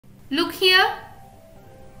Look here.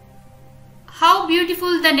 How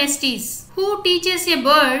beautiful the nest is. Who teaches a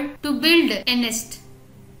bird to build a nest?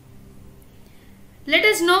 Let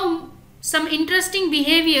us know some interesting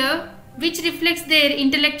behavior which reflects their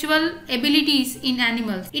intellectual abilities in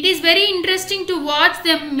animals. It is very interesting to watch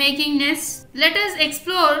them making nests. Let us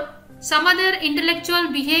explore some other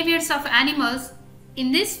intellectual behaviors of animals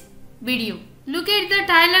in this video. Look at the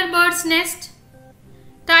Tyler bird's nest.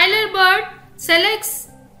 Tyler bird selects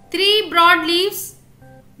 3 broad leaves,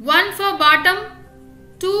 1 for bottom,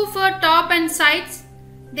 2 for top and sides.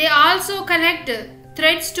 They also collect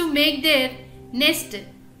threads to make their nest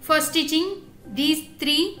for stitching these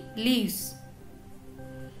 3 leaves.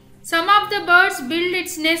 Some of the birds build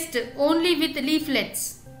its nest only with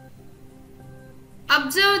leaflets.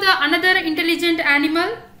 Observe the another intelligent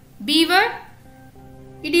animal, beaver.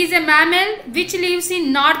 It is a mammal which lives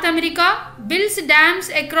in North America, builds dams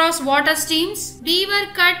across water streams.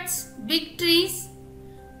 Beaver cuts big trees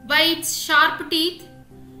by its sharp teeth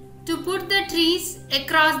to put the trees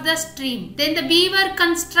across the stream. Then the beaver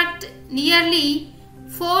constructs nearly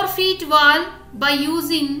 4 feet wall by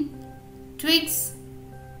using twigs,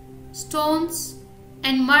 stones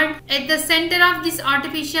and mud. At the center of this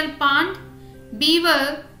artificial pond,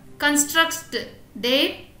 beaver constructs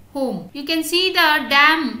their home. You can see the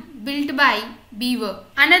dam built by beaver.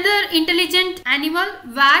 Another intelligent animal,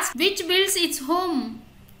 wasp, which builds its home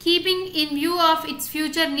keeping in view of its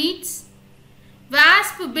future needs.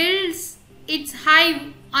 Wasp builds its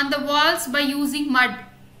hive on the walls by using mud.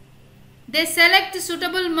 They select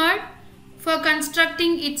suitable mud for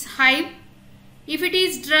constructing its hive. If it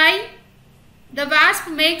is dry, the wasp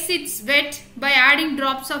makes it wet by adding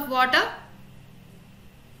drops of water.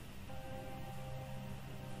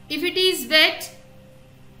 If it is wet,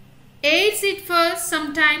 airs it for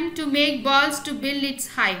some time to make balls to build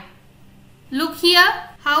its hive. Look here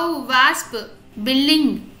how wasp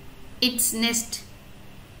building its nest.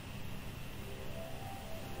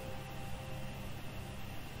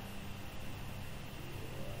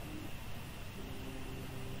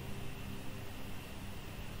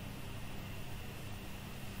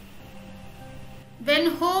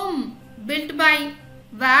 When home built by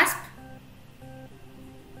wasp,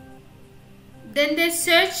 then they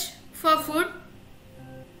search for food.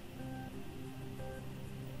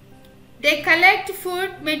 They collect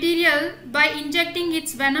food material by injecting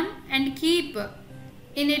its venom and keep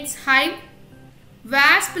in its hive.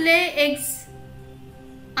 Wasp lay eggs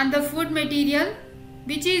on the food material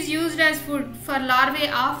which is used as food for larvae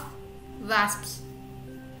of wasps.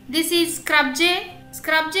 This is scrub jay.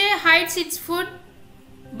 Scrub jay hides its food,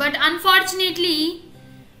 but unfortunately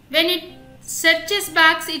when it searches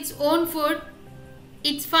back its own food,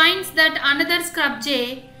 it finds that another scrub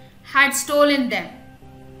jay had stolen them.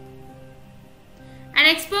 An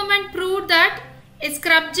experiment proved that a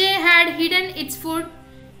scrub jay had hidden its food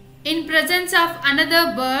in presence of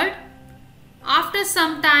another bird. After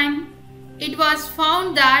some time, it was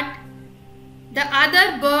found that the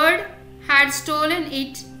other bird had stolen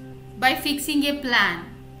it by fixing a plan.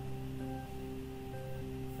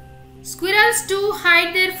 Squirrels too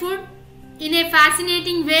hide their food in a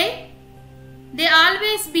fascinating way. They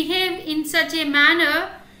always behave in such a manner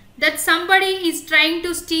that somebody is trying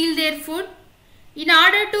to steal their food. In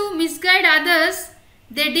order to misguide others,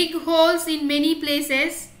 they dig holes in many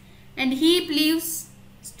places and heap leaves,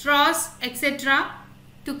 straws, etc.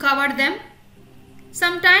 to cover them.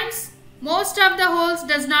 Sometimes most of the holes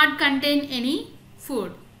does not contain any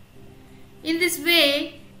food. In this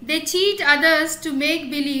way, they cheat others to make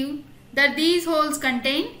believe that these holes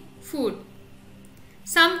contain food.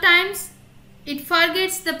 Sometimes it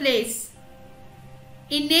forgets the place.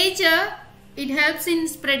 In nature, it helps in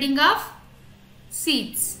spreading of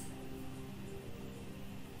seeds.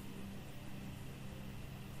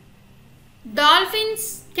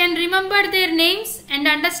 Dolphins can remember their names and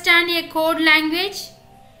understand a code language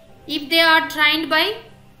if they are trained by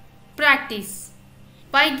practice.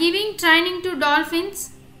 By giving training to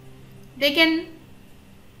dolphins, they can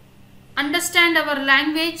understand our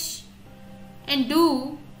language and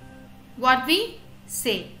do what we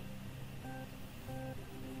say.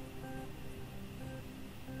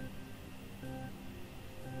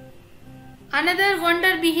 Another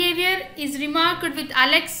wonder behavior is remarked with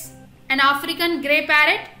Alex, an African grey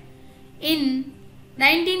parrot. In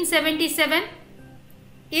 1977,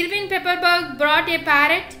 Irving Pepperberg brought a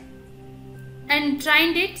parrot and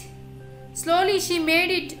trained it. Slowly she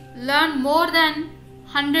made it learn more than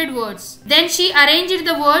 100 words. Then she arranged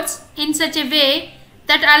the words in such a way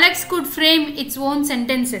that Alex could frame its own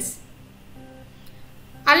sentences.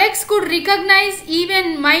 Alex could recognize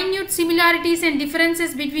even minute similarities and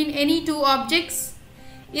differences between any two objects,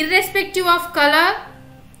 irrespective of color,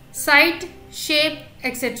 sight, shape,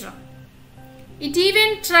 etc. It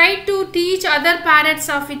even tried to teach other parrots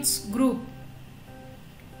of its group.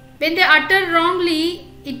 When they uttered wrongly,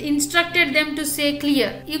 it instructed them to say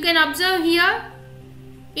clear. You can observe here,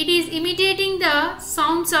 it is imitating the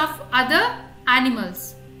sounds of other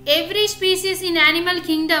animals. Every species in animal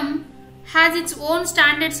kingdom has its own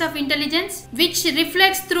standards of intelligence which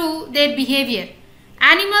reflects through their behavior.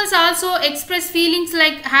 Animals also express feelings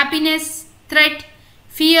like happiness, threat,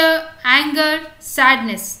 fear, anger,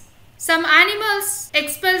 sadness. Some animals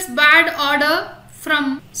expels bad odor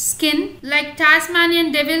from skin like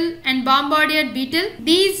Tasmanian devil and bombardier beetle.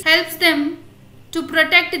 These helps them to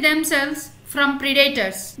protect themselves from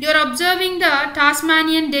predators. You are observing the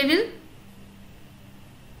Tasmanian devil.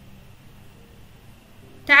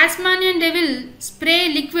 Tasmanian devil spray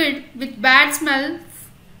liquid with bad smell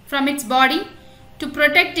from its body to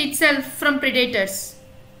protect itself from predators.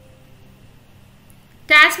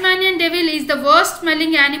 Tasmanian devil is the worst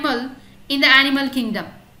smelling animal in the animal kingdom.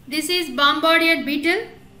 This is bombardier beetle.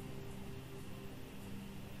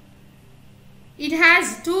 It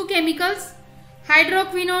has two chemicals,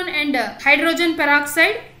 hydroquinone and hydrogen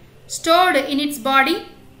peroxide, stored in its body.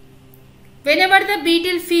 Whenever the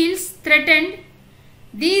beetle feels threatened,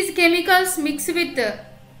 these chemicals mix with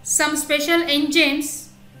some special enzymes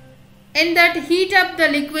and that heat up the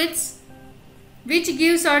liquids which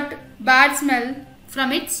gives out bad smell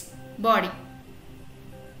from its body.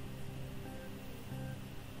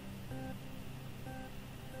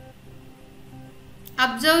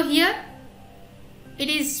 Observe here, it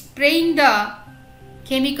is spraying the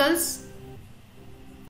chemicals